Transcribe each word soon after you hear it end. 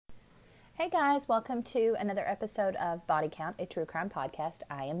Hey guys, welcome to another episode of Body Count, a true crime podcast.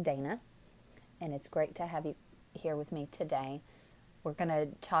 I am Dana, and it's great to have you here with me today. We're going to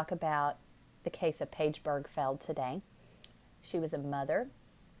talk about the case of Paige Birgfeld today. She was a mother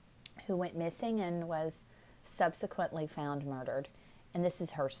who went missing and was subsequently found murdered, and this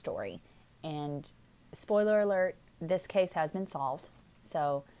is her story. And spoiler alert, this case has been solved,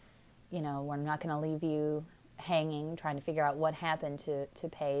 so, we're not going to leave you hanging trying to figure out what happened to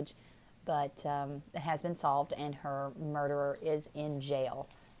Paige. But it has been solved, and her murderer is in jail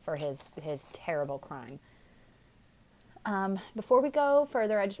for his terrible crime. Before we go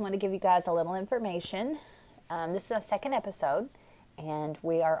further, I just want to give you guys a little information. This is our second episode, and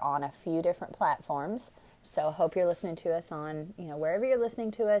we are on a few different platforms. So I hope you're listening to us on, wherever you're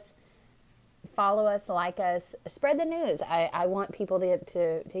listening to us. Follow us, like us, spread the news. I want people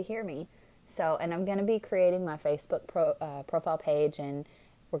to hear me. So, and I'm going to be creating my Facebook profile page, and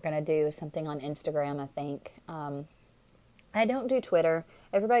we're going to do something on Instagram, I think. I don't do Twitter.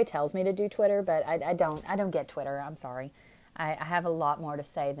 Everybody tells me to do Twitter, but I don't get Twitter. I'm sorry. I have a lot more to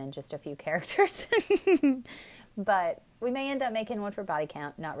say than just a few characters. But we may end up making one for Body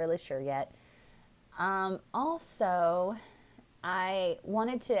Count. Not really sure yet. Also, I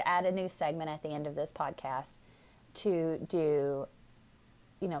wanted to add a new segment at the end of this podcast to do,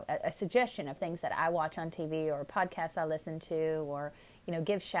 a suggestion of things that I watch on TV or podcasts I listen to, or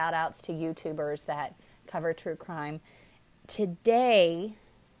give shout outs to YouTubers that cover true crime. Today,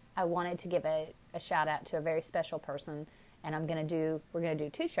 I wanted to give a shout out to a very special person, and we're going to do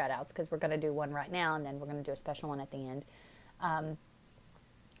two shout outs because we're going to do one right now, and then we're going to do a special one at the end.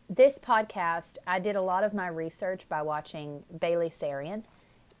 This podcast, I did a lot of my research by watching Bailey Sarian.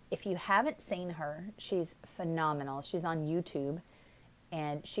 If you haven't seen her, she's phenomenal. She's on YouTube,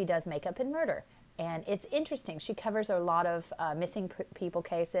 and she does makeup and murder. And it's interesting. She covers a lot of missing people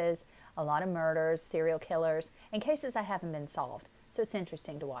cases, a lot of murders, serial killers, and cases that haven't been solved. So it's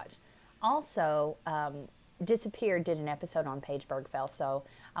interesting to watch. Also, Disappeared did an episode on Paige Birgfeld, so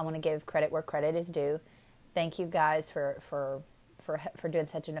I want to give credit where credit is due. Thank you guys for doing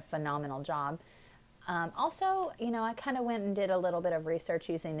such a phenomenal job. Also, I kind of went and did a little bit of research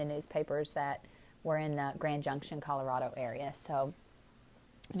using the newspapers that were in the Grand Junction, Colorado area. So,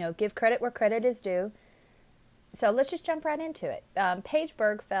 give credit where credit is due. So let's just jump right into it. Paige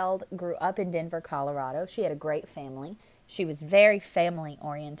Birgfeld grew up in Denver, Colorado. She had a great family. She was very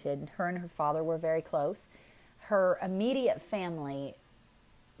family-oriented. Her and her father were very close. Her immediate family,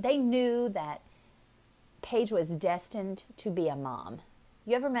 they knew that Paige was destined to be a mom.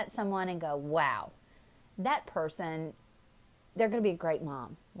 You ever met someone and go, wow, that person, they're going to be a great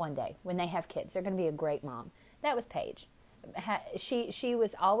mom one day. When they have kids, they're going to be a great mom. That was Paige. She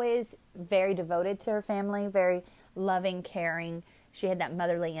was always very devoted to her family, very loving, caring. She had that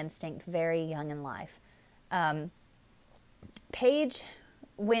motherly instinct very young in life. Paige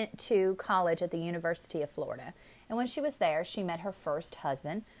went to college at the University of Florida. And when she was there, she met her first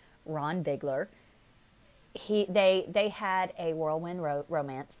husband, Ron Bigler. They had a whirlwind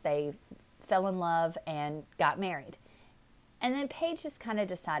romance. They fell in love and got married. And then Paige just kind of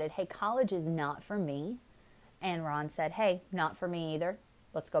decided, hey, college is not for me. And Ron said, hey, not for me either.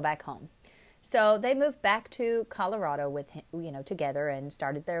 Let's go back home. So they moved back to Colorado with him, together, and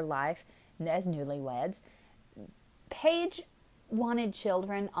started their life as newlyweds. Paige wanted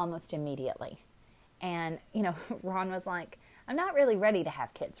children almost immediately. And, Ron was like, I'm not really ready to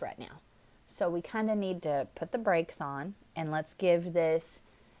have kids right now. So we kind of need to put the brakes on, and let's give this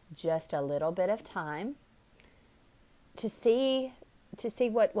just a little bit of time to see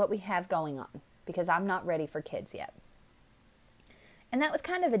what we have going on, because I'm not ready for kids yet. And that was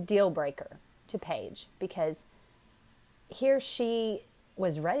kind of a deal breaker to Paige, because here she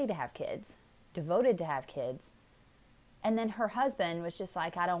was ready to have kids, devoted to have kids, and then her husband was just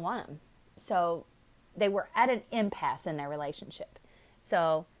like, I don't want them. So they were at an impasse in their relationship.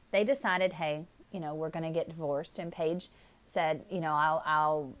 So they decided, hey, we're going to get divorced. And Paige said,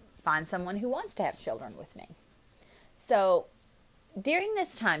 I'll find someone who wants to have children with me. So during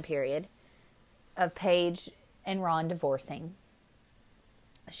this time period of Paige and Ron divorcing,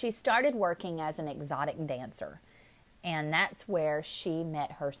 she started working as an exotic dancer. And that's where she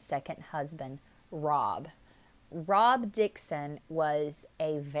met her second husband, Rob. Rob Dixon was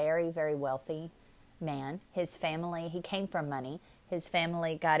a very, very wealthy man. His family, he came from money. His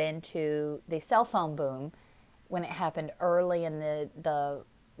family got into the cell phone boom when it happened early in the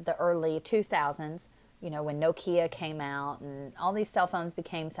early 2000s, when Nokia came out and all these cell phones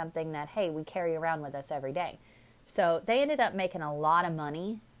became something that, hey, we carry around with us every day. So they ended up making a lot of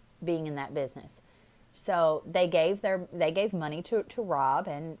money being in that business. So they gave money to Rob,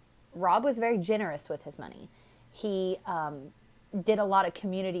 and Rob was very generous with his money. He did a lot of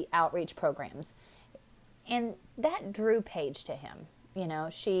community outreach programs. And that drew Paige to him. You know,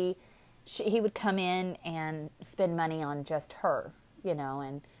 he would come in and spend money on just her, you know,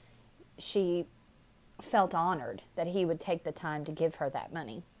 and she felt honored that he would take the time to give her that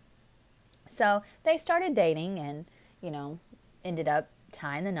money. So they started dating and, you know, ended up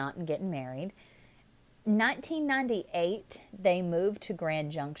tying the knot and getting married. 1998, they moved to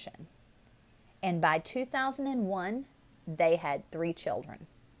Grand Junction. And by 2001, they had 3 children.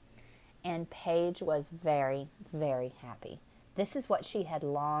 And Paige was very, very happy. This is what she had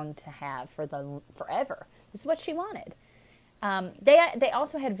longed to have forever. This is what she wanted. They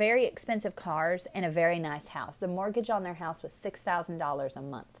also had very expensive cars and a very nice house. The mortgage on their house was $6,000 a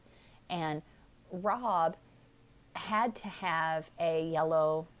month. And Rob had to have a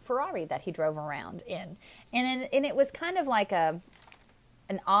yellow Ferrari that he drove around in. And it was kind of like an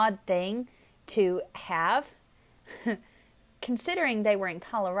odd thing to have. Considering they were in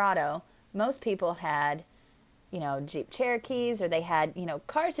Colorado, most people had, you know, Jeep Cherokees, or they had, you know,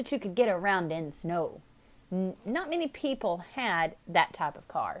 cars that you could get around in snow. Not many people had that type of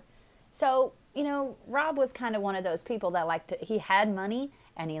car. So, you know, Rob was kind of one of those people that he had money,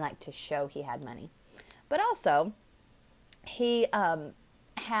 and he liked to show he had money. But also, he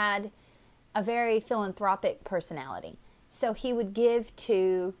had a very philanthropic personality. So he would give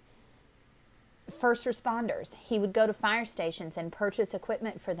to first responders. He would go to fire stations and purchase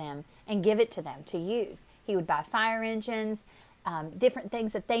equipment for them and give it to them to use. He would buy fire engines, different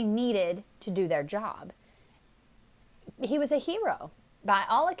things that they needed to do their job. He was a hero. By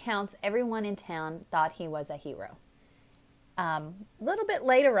all accounts, everyone in town thought he was a hero. A little bit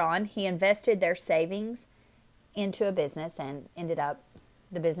later on, he invested their savings into a business and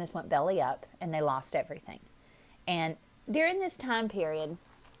the business went belly up and they lost everything. And during this time period,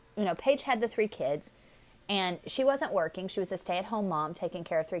 you know, Paige had the 3 kids and she wasn't working. She was a stay-at-home mom taking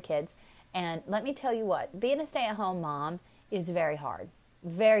care of 3 kids. And let me tell you what, being a stay-at-home mom is very hard.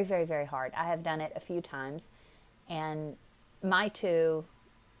 Very, very, very hard. I have done it a few times. And my 2,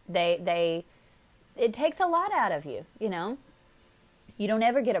 it takes a lot out of you, you know. You don't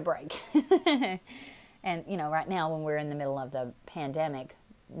ever get a break. And, you know, right now when we're in the middle of the pandemic,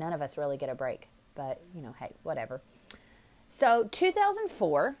 none of us really get a break. But, you know, hey, whatever. So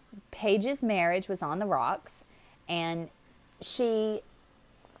 2004, Paige's marriage was on the rocks. And she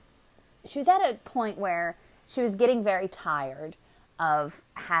was at a point where she was getting very tired of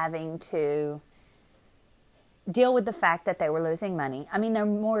having to deal with the fact that they were losing money. I mean, their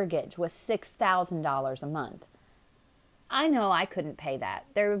mortgage was $6,000 a month. I know I couldn't pay that.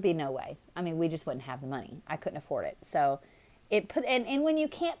 There would be no way. I mean, we just wouldn't have the money. I couldn't afford it. So and when you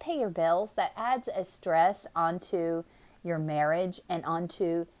can't pay your bills, that adds a stress onto your marriage and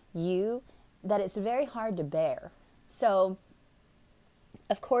onto you that it's very hard to bear. So,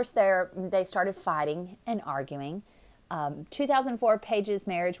 of course, they started fighting and arguing. 2004, Paige's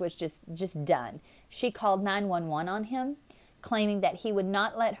marriage was just done. She called 911 on him, claiming that he would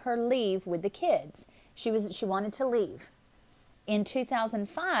not let her leave with the kids. She wanted to leave. In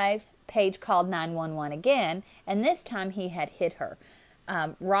 2005, Paige called 911 again, and this time he had hit her.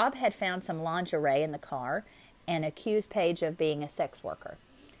 Rob had found some lingerie in the car and accused Paige of being a sex worker.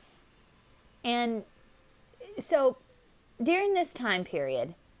 And so during this time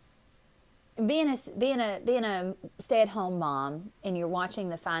period, being a stay-at-home mom and you're watching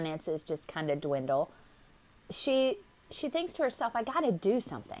the finances just kind of dwindle, she thinks to herself, I got to do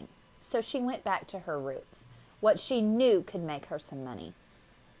something. So she went back to her roots, what she knew could make her some money.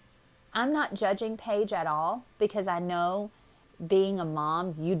 I'm not judging Paige at all because I know being a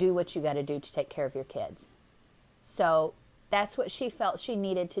mom, you do what you got to do to take care of your kids. So that's what she felt she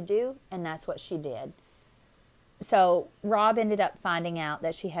needed to do, and that's what she did. So Rob ended up finding out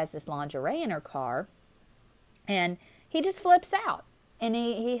that she has this lingerie in her car, and he just flips out, and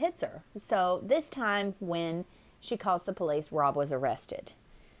he hits her. So this time when she calls the police, Rob was arrested.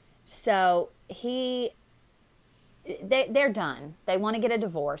 So they're done. They want to get a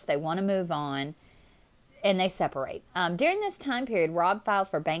divorce. They want to move on, and they separate. During this time period, Rob filed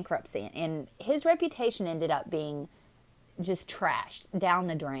for bankruptcy, and his reputation ended up being just trashed down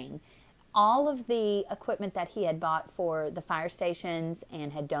the drain. All of the equipment that he had bought for the fire stations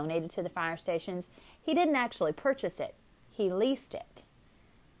and had donated to the fire stations, he didn't actually purchase it. He leased it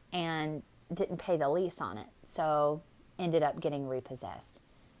and didn't pay the lease on it, so ended up getting repossessed.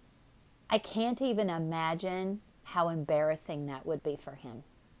 I can't even imagine how embarrassing that would be for him.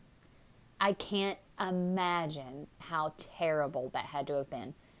 I can't imagine how terrible that had to have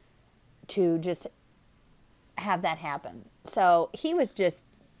been to just have that happen. So he was just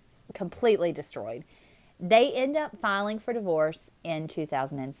completely destroyed. They end up filing for divorce in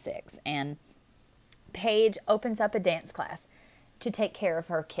 2006, and Paige opens up a dance class to take care of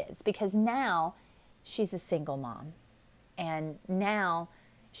her kids because now she's a single mom, and now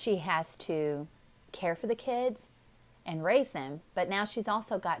she has to care for the kids and raise them, but now she's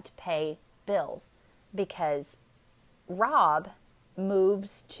also got to pay bills because Rob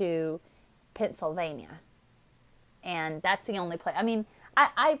moves to Pennsylvania, and that's the only place. I mean,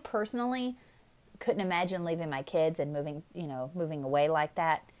 I personally couldn't imagine leaving my kids and moving away like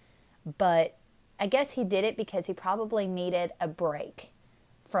that, but I guess he did it because he probably needed a break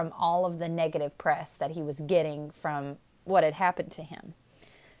from all of the negative press that he was getting from what had happened to him.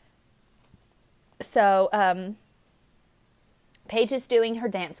 So Paige is doing her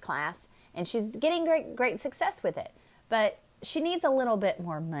dance class, and she's getting great success with it, but she needs a little bit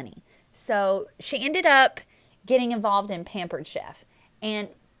more money. So she ended up getting involved in Pampered Chef. And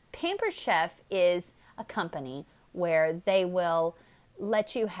Pampered Chef is a company where they will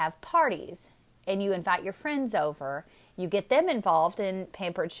let you have parties, and you invite your friends over. You get them involved in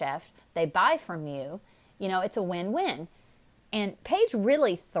Pampered Chef. They buy from you. It's a win-win. And Paige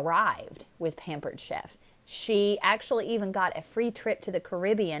really thrived with Pampered Chef. She actually even got a free trip to the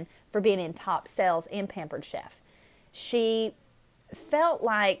Caribbean for being in top sales in Pampered Chef. She felt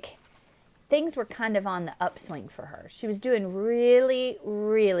like things were kind of on the upswing for her. She was doing really,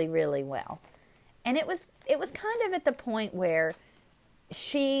 really, really well. And it was kind of at the point where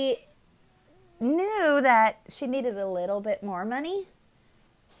she knew that she needed a little bit more money.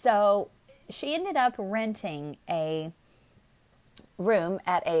 So she ended up renting a room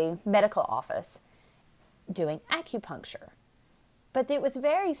at a medical office doing acupuncture. But it was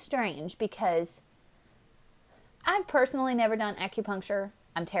very strange because I've personally never done acupuncture.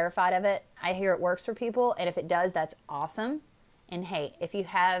 I'm terrified of it. I hear it works for people, and if it does, that's awesome. And hey, if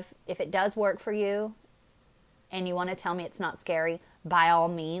it does work for you and you want to tell me it's not scary, by all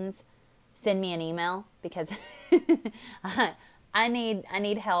means, send me an email because I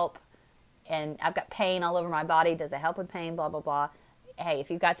need help, and I've got pain all over my body. Does it help with pain? Blah, blah, blah. Hey,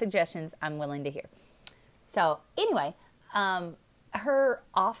 if you've got suggestions, I'm willing to hear. So anyway, her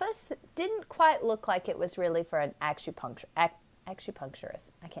office didn't quite look like it was really for an acupuncturist.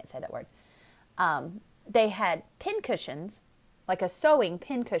 I can't say that word. They had pin cushions, like a sewing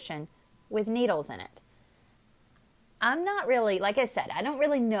pin cushion with needles in it. I'm not really, like I said, I don't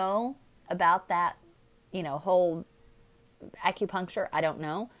really know about that, whole acupuncture. I don't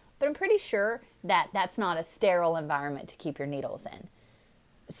know, but I'm pretty sure that that's not a sterile environment to keep your needles in.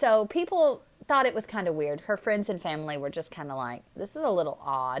 So people thought it was kind of weird. Her friends and family were just kind of like, this is a little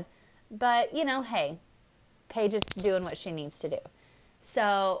odd, but hey, Paige is doing what she needs to do.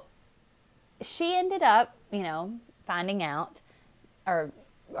 So she ended up, finding out or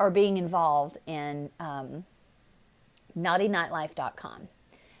being involved in naughtynightlife.com.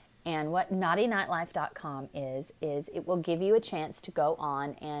 And what naughtynightlife.com is it will give you a chance to go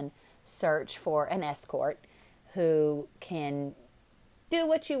on and search for an escort who can do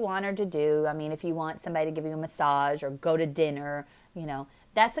what you want her to do. I mean, if you want somebody to give you a massage or go to dinner,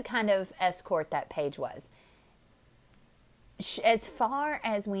 that's the kind of escort that Paige was. As far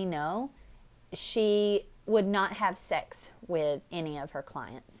as we know, she would not have sex with any of her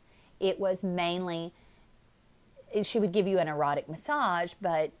clients. It was mainly, she would give you an erotic massage,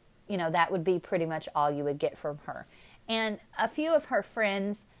 but, that would be pretty much all you would get from her. And a few of her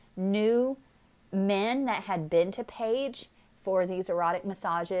friends knew men that had been to Paige for these erotic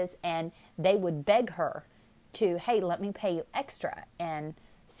massages, and they would beg her to, hey, let me pay you extra and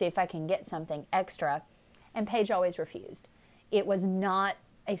see if I can get something extra. And Paige always refused. It was not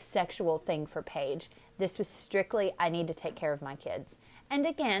a sexual thing for Paige. This was strictly, I need to take care of my kids. And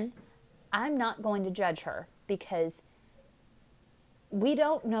again, I'm not going to judge her because we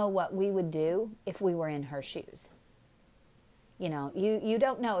don't know what we would do if we were in her shoes. You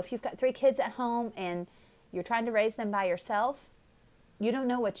don't know. If you've got 3 kids at home and you're trying to raise them by yourself, you don't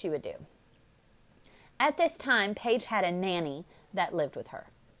know what you would do. At this time, Paige had a nanny that lived with her,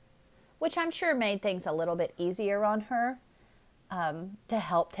 which I'm sure made things a little bit easier on her to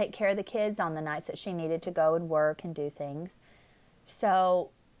help take care of the kids on the nights that she needed to go and work and do things.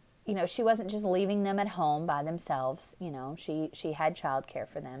 So, she wasn't just leaving them at home by themselves. She had childcare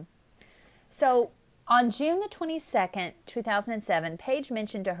for them. So on June the 22nd, 2007, Paige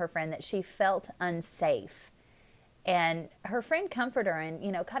mentioned to her friend that she felt unsafe. And her friend comforted her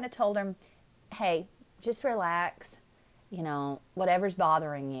and, kind of told her, hey, just relax. Whatever's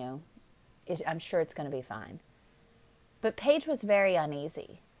bothering you, I'm sure it's going to be fine. But Paige was very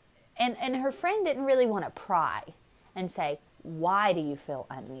uneasy. And her friend didn't really want to pry and say, Why do you feel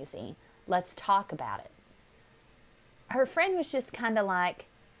uneasy? Let's talk about it. Her friend was just kind of like,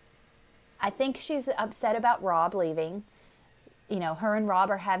 I think she's upset about Rob leaving. You know, her and Rob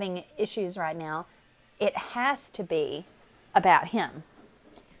are having issues right now. It has to be about him.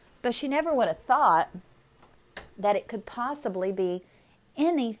 But she never would have thought that it could possibly be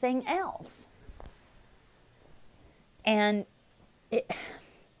anything else. And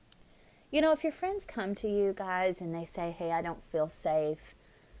you know, if your friends come to you guys and they say, hey, I don't feel safe,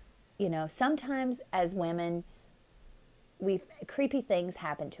 you know, sometimes as women, creepy things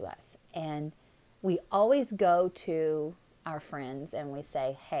happen to us. And we always go to our friends and we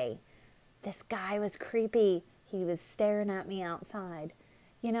say, hey, this guy was creepy. He was staring at me outside.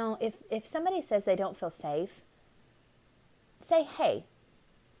 You know, if somebody says they don't feel safe, say, hey,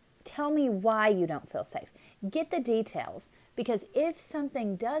 tell me why you don't feel safe. Get the details, because if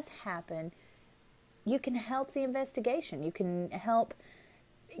something does happen, you can help the investigation. You can help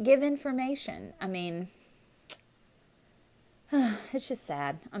give information. I mean, it's just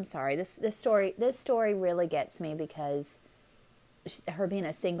sad. I'm sorry. This story really gets me, because her being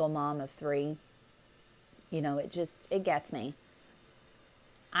a single mom of 3, you know, it gets me.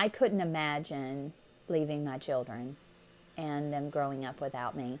 I couldn't imagine leaving my children and them growing up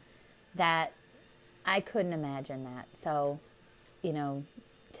without me. I couldn't imagine that. So, you know,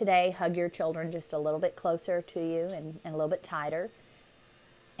 today, hug your children just a little bit closer to you and a little bit tighter,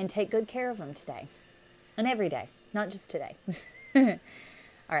 and take good care of them today and every day, not just today. All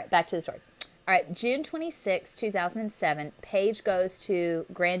right, back to the story. All right, June 26, 2007, Paige goes to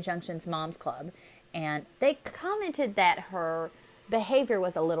Grand Junction's Moms Club, and they commented that her behavior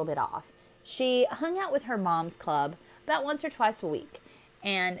was a little bit off. She hung out with her Moms Club about once or twice a week,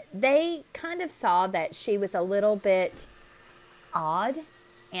 and they kind of saw that she was a little bit odd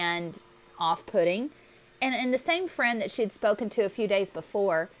and off-putting. And the same friend that she had spoken to a few days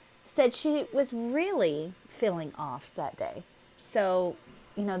before said she was really feeling off that day. So,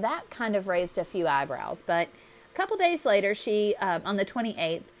 you know, that kind of raised a few eyebrows. But a couple days later, she, on the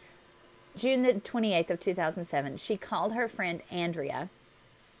 28th, June the 28th of 2007, she called her friend Andrea.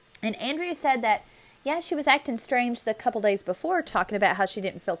 And Andrea said that, yeah, she was acting strange the couple days before, talking about how she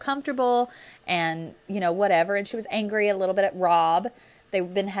didn't feel comfortable and, you know, whatever. And she was angry a little bit at Rob.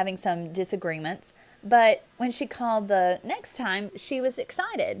 They've been having some disagreements. But when she called the next time, she was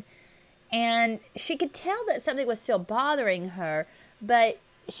excited. And she could tell that something was still bothering her, but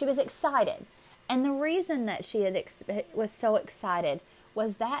she was excited. And the reason that she was so excited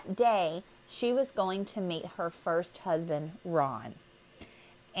was that day she was going to meet her first husband, Ron.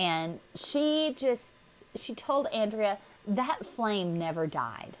 And she told Andrea, that flame never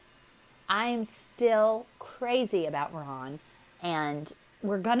died. I am still crazy about Ron, and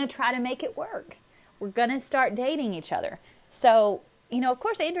we're going to try to make it work. We're going to start dating each other. So, you know, of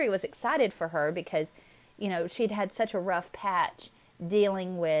course, Andrea was excited for her because, you know, she'd had such a rough patch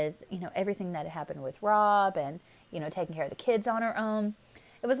dealing with, you know, everything that had happened with Rob and, you know, taking care of the kids on her own.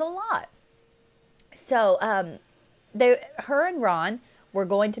 It was a lot. So, her and Ron were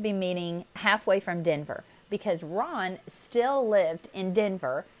going to be meeting halfway from Denver because Ron still lived in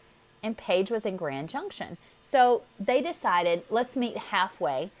Denver and Paige was in Grand Junction. So they decided, let's meet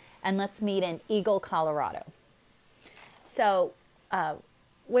halfway and let's meet in Eagle, Colorado. So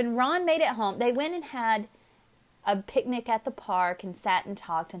when Ron made it home, they went and had a picnic at the park and sat and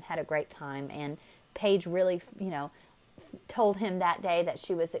talked and had a great time. And Paige really, you know, told him that day that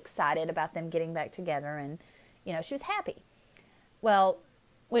she was excited about them getting back together and, you know, she was happy. Well,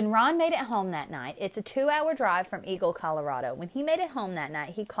 when Ron made it home that night, it's a 2-hour drive from Eagle, Colorado. When he made it home that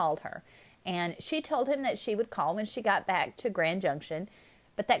night, he called her. And she told him that she would call when she got back to Grand Junction,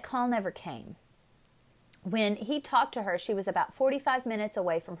 but that call never came. When he talked to her, she was about 45 minutes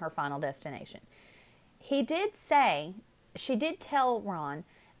away from her final destination. She did tell Ron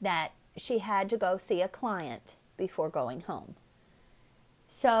that she had to go see a client before going home.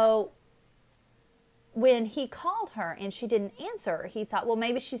 So when he called her and she didn't answer, he thought, well,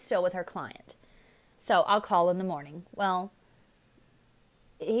 maybe she's still with her client. So I'll call in the morning. Well,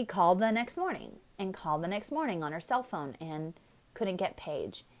 he called the next morning on her cell phone and couldn't get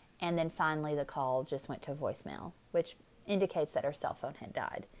Paige. And then finally the call just went to voicemail, which indicates that her cell phone had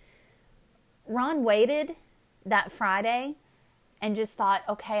died. Ron waited that Friday and just thought,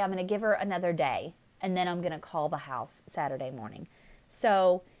 okay, I'm going to give her another day and then I'm going to call the house Saturday morning.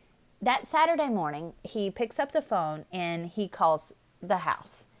 So that Saturday morning, he picks up the phone and he calls the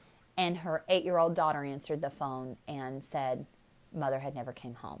house. And her 8-year-old daughter answered the phone and said mother had never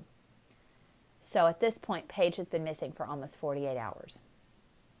came home. So at this point, Paige has been missing for almost 48 hours.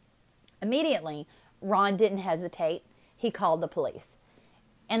 Immediately, Ron didn't hesitate. he called the police.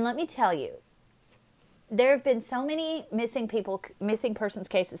 And let me tell you, there have been so many missing persons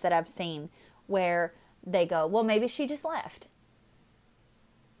cases that I've seen where they go, well, maybe she just left.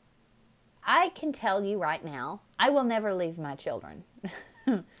 I can tell you right now, I will never leave my children.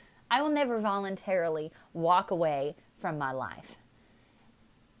 I will never voluntarily walk away from my life.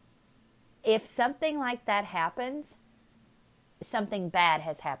 If something like that happens, something bad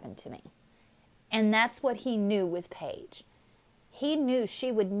has happened to me. And that's what he knew with Paige. He knew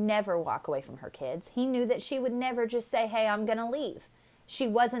she would never walk away from her kids. He knew that she would never just say, hey, I'm going to leave. She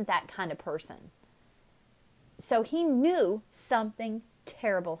wasn't that kind of person. So he knew something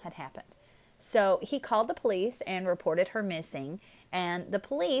terrible had happened. So he called the police and reported her missing. And the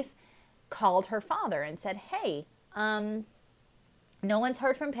police called her father and said, hey, no one's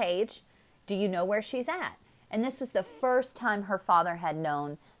heard from Paige. Do you know where she's at? And this was the first time her father had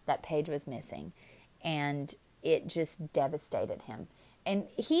known that Paige was missing. And it just devastated him. And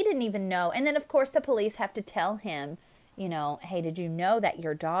he didn't even know. And then, of course, the police have to tell him, you know, hey, did you know that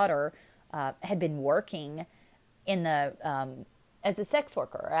your daughter had been working in the as a sex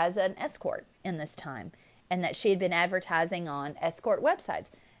worker, as an escort in this time, and that she had been advertising on escort websites?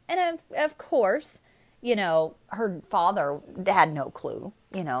 And of course, you know, her father had no clue.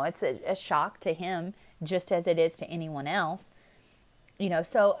 You know, it's a shock to him, just as it is to anyone else. You know,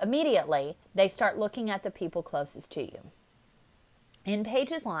 so immediately they start looking at the people closest to you. In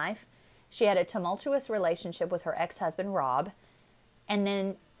Paige's life, she had a tumultuous relationship with her ex-husband, Rob. And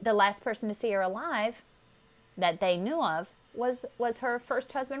then the last person to see her alive that they knew of was her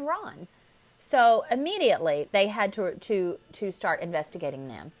first husband, Ron. So immediately they had to start investigating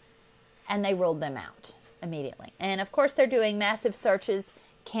them. And they ruled them out immediately. And of course they're doing massive searches,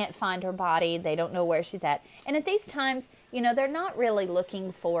 can't find her body, they don't know where she's at. And at these times, you know, they're not really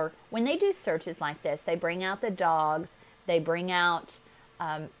looking for, when they do searches like this, they bring out the dogs, they bring out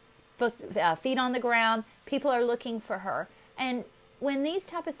feet on the ground, people are looking for her. And when these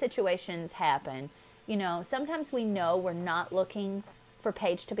type of situations happen, you know, sometimes we know we're not looking for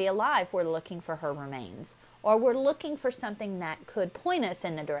Paige to be alive, we're looking for her remains. Or we're looking for something that could point us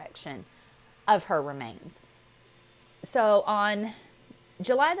in the direction of her remains. So on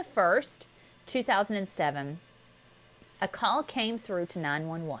July the 1st, 2007, a call came through to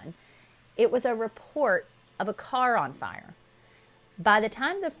 911. It was a report of a car on fire. By the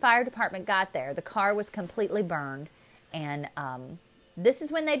time the fire department got there, the car was completely burned. And this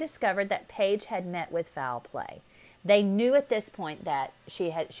is when they discovered that Paige had met with foul play. They knew at this point that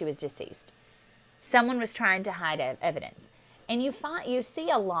she was deceased. Someone was trying to hide evidence. And you see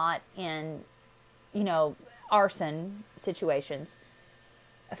a lot in, you know, arson situations.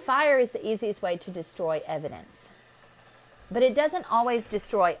 Fire is the easiest way to destroy evidence. But it doesn't always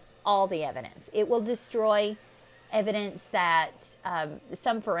destroy all the evidence. It will destroy evidence that,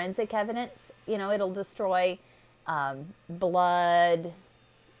 some forensic evidence, you know, it'll destroy blood,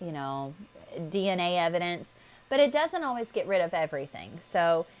 you know, DNA evidence. But it doesn't always get rid of everything.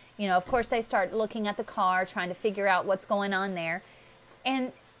 So, you know, of course they start looking at the car, trying to figure out what's going on there.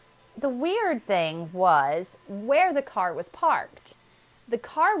 And the weird thing was where the car was parked. The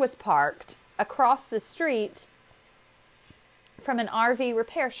car was parked across the street from an RV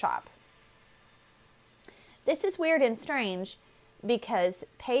repair shop. This is weird and strange because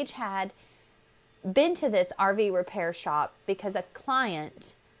Paige had been to this RV repair shop because a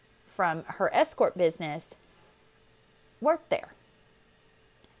client from her escort business worked there.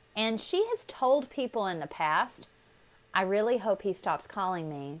 And she has told people in the past, I really hope he stops calling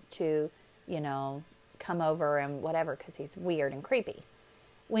me to, you know, come over and whatever because he's weird and creepy.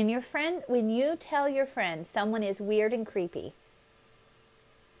 When you tell your friend someone is weird and creepy,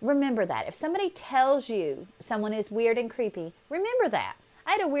 remember that. If somebody tells you someone is weird and creepy, remember that.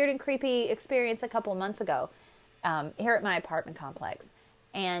 I had a weird and creepy experience a couple of months ago here at my apartment complex.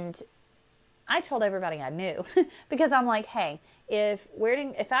 And I told everybody I knew because I'm like, hey, if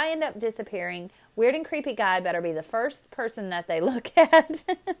I end up disappearing, weird and creepy guy better be the first person that they look at.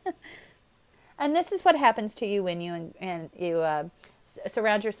 And this is what happens to you when you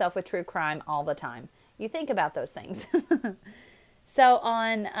surround yourself with true crime all the time. You think about those things. So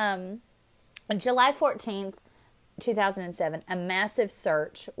on July 14th, 2007, a massive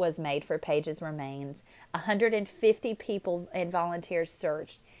search was made for Paige's remains. 150 people and volunteers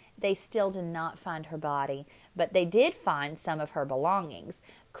searched. They still did not find her body, but they did find some of her belongings.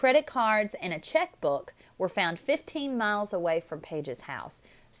 Credit cards and a checkbook were found 15 miles away from Paige's house.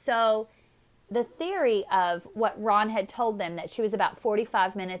 So the theory of what Ron had told them, that she was about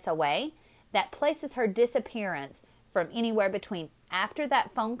 45 minutes away, that places her disappearance from anywhere between after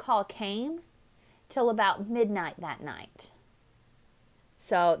that phone call came till about midnight that night.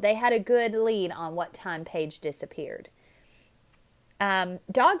 So they had a good lead on what time Paige disappeared.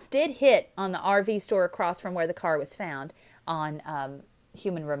 Dogs did hit on the RV store across from where the car was found on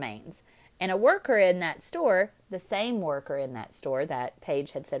human remains. And a worker in that store, the same worker in that store that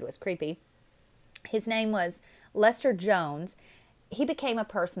Paige had said was creepy, his name was Lester Jones. He became a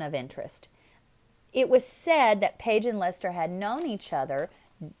person of interest. It was said that Paige and Lester had known each other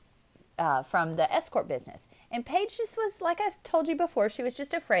from the escort business. And Paige just was, like I told you before, she was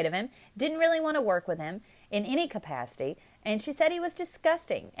just afraid of him, didn't really want to work with him in any capacity. And she said he was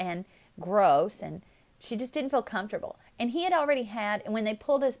disgusting and gross, and she just didn't feel comfortable. And he had already had, and when they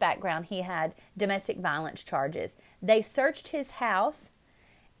pulled his background, he had domestic violence charges. They searched his house,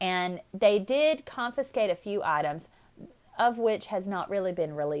 and they did confiscate a few items, of which has not really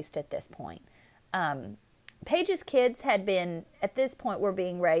been released at this point. Paige's kids had been, at this point, were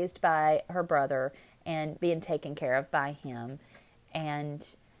being raised by her brother and being taken care of by him. And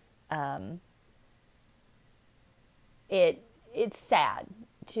it's sad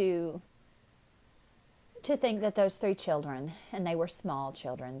to think that those 3 children, and they were small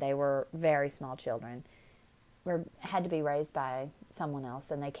children, they were very small children, had to be raised by someone else,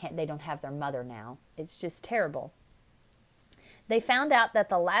 and they don't have their mother now. It's just terrible. They found out that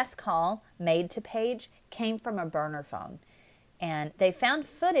the last call made to Paige came from a burner phone. And they found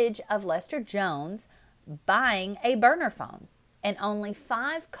footage of Lester Jones buying a burner phone. And only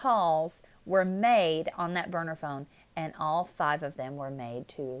 5 calls were made on that burner phone. And all 5 of them were made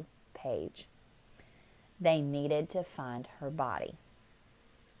to Paige. They needed to find her body.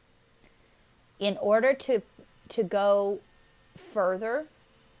 In order to go further,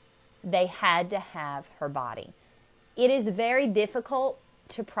 they had to have her body. It is very difficult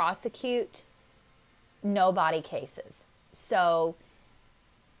to prosecute no-body cases. So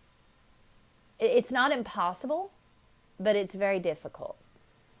it's not impossible, but it's very difficult.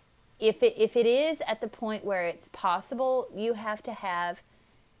 If it is at the point where it's possible, you have to have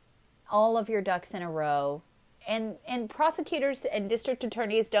all of your ducks in a row. And prosecutors and district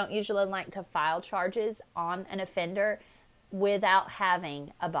attorneys don't usually like to file charges on an offender without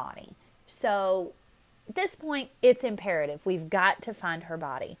having a body. So at this point, it's imperative. We've got to find her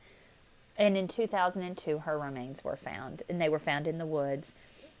body. And in 2002, her remains were found, and they were found in the woods.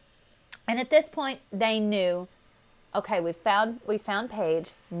 And at this point, they knew, okay, we found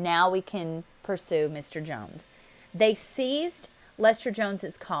Paige. Now we can pursue Mr. Jones. They seized Lester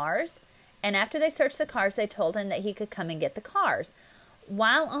Jones's cars, and after they searched the cars, they told him that he could come and get the cars.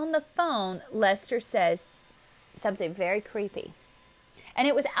 While on the phone, Lester says something very creepy. And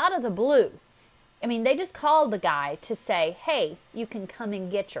it was out of the blue. I mean, they just called the guy to say, hey, you can come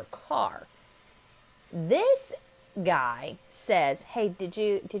and get your car. This guy says, hey, did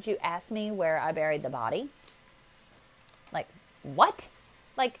you ask me where I buried the body? Like, what?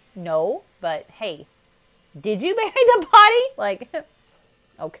 Like, no, but hey, did you bury the body? Like,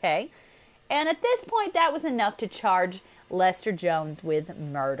 okay. And at this point, that was enough to charge Lester Jones with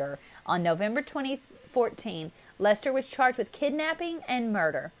murder. On November 2014, Lester was charged with kidnapping and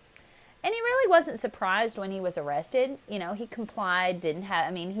murder. And he really wasn't surprised when he was arrested. You know, he complied,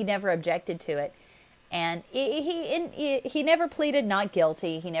 he never objected to it. And he never pleaded not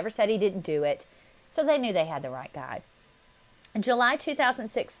guilty. He never said he didn't do it. So they knew they had the right guy. In July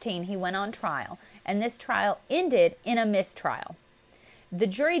 2016, he went on trial. And this trial ended in a mistrial. The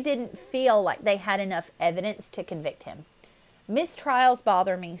jury didn't feel like they had enough evidence to convict him. Mistrials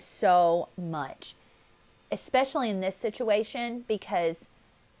bother me so much, especially in this situation, because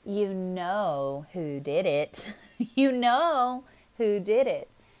you know who did it. You know who did it.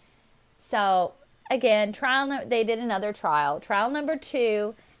 So, again, they did another trial. Trial number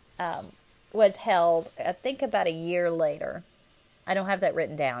 2 was held, I think, about a year later. I don't have that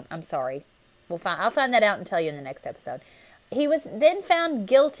written down. I'm sorry. I'll find that out and tell you in the next episode. He was then found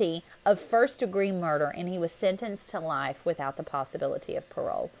guilty of first-degree murder, and he was sentenced to life without the possibility of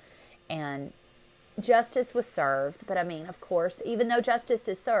parole. And justice was served, but I mean, of course, even though justice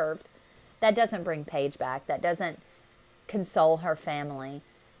is served, that doesn't bring Paige back. That doesn't console her family.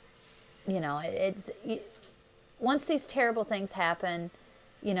 You know, once these terrible things happen,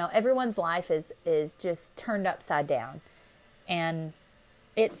 you know, everyone's life is just turned upside down, and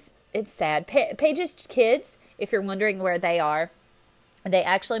it's sad. Paige's kids, if you're wondering where they are, they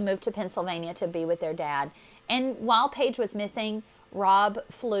actually moved to Pennsylvania to be with their dad. And while Paige was missing, Rob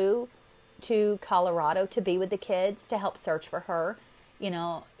flew to Colorado to be with the kids to help search for her. You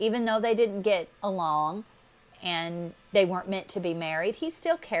know, even though they didn't get along and they weren't meant to be married, he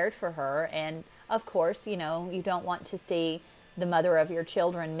still cared for her. And of course, you know, you don't want to see the mother of your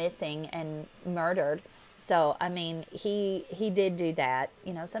children missing and murdered. So, I mean, he did do that.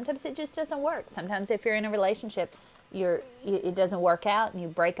 You know, sometimes it just doesn't work. Sometimes if you're in a relationship, it doesn't work out and you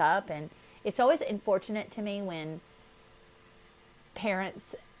break up. And it's always unfortunate to me when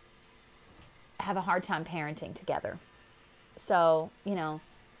parents have a hard time parenting together. So, you know,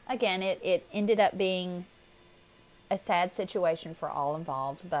 again, it ended up being a sad situation for all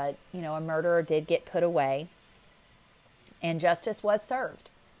involved. But, you know, a murderer did get put away and justice was served.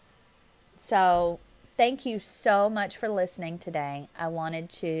 So, thank you so much for listening today. I wanted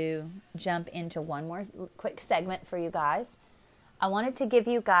to jump into one more quick segment for you guys. I wanted to give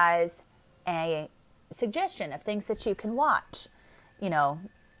you guys a suggestion of things that you can watch. You know,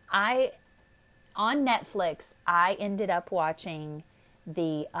 on Netflix, I ended up watching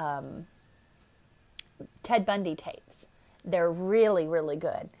the Ted Bundy tapes. They're really, really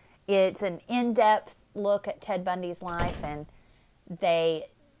good. It's an in-depth look at Ted Bundy's life, and they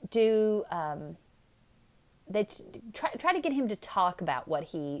do... they try to get him to talk about what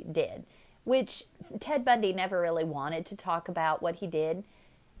he did, which Ted Bundy never really wanted to talk about what he did,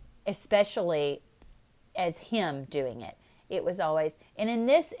 especially as him doing it. It was always, and in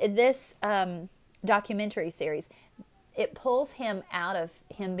this documentary series, it pulls him out of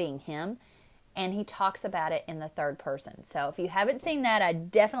him being him, and he talks about it in the third person. So if you haven't seen that, I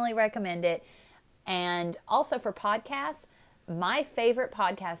definitely recommend it. And also for podcasts, my favorite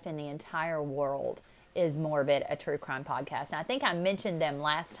podcast in the entire world is Morbid, a true crime podcast. And I think I mentioned them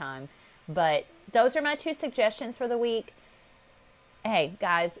last time, but those are my two suggestions for the week. Hey,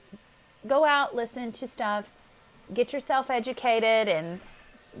 guys, go out, listen to stuff, get yourself educated, and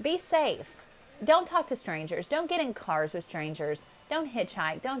be safe. Don't talk to strangers. Don't get in cars with strangers. Don't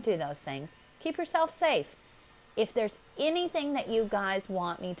hitchhike. Don't do those things. Keep yourself safe. If there's anything that you guys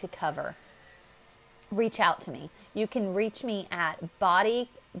want me to cover, reach out to me. You can reach me at Body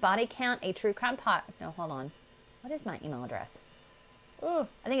Count, a true crime no, hold on. What is my email address? I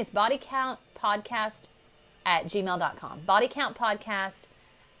think it's bodycountpodcast@gmail.com. Bodycountpodcast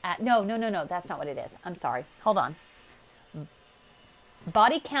no, that's not what it is. I'm sorry. Hold on.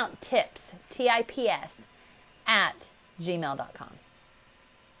 Bodycounttips, TIPS, @gmail.com.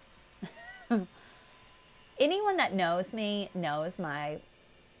 Anyone that knows me knows my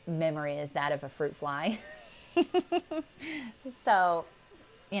memory is that of a fruit fly. So,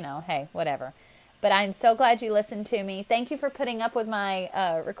 you know, hey, whatever. But I'm so glad you listened to me. Thank you for putting up with my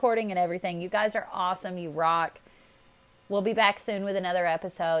recording and everything. You guys are awesome. You rock. We'll be back soon with another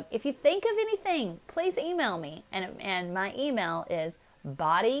episode. If you think of anything, please email me. And my email is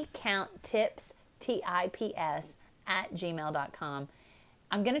bodycounttips, TIPS, @gmail.com.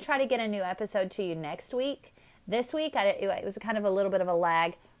 I'm going to try to get a new episode to you next week. This week, it was kind of a little bit of a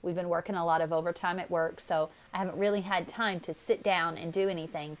lag. We've been working a lot of overtime at work, so I haven't really had time to sit down and do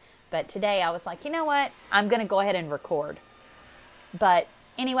anything. But today I was like, you know what? I'm going to go ahead and record. But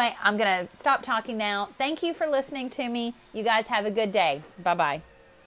anyway, I'm going to stop talking now. Thank you for listening to me. You guys have a good day. Bye-bye.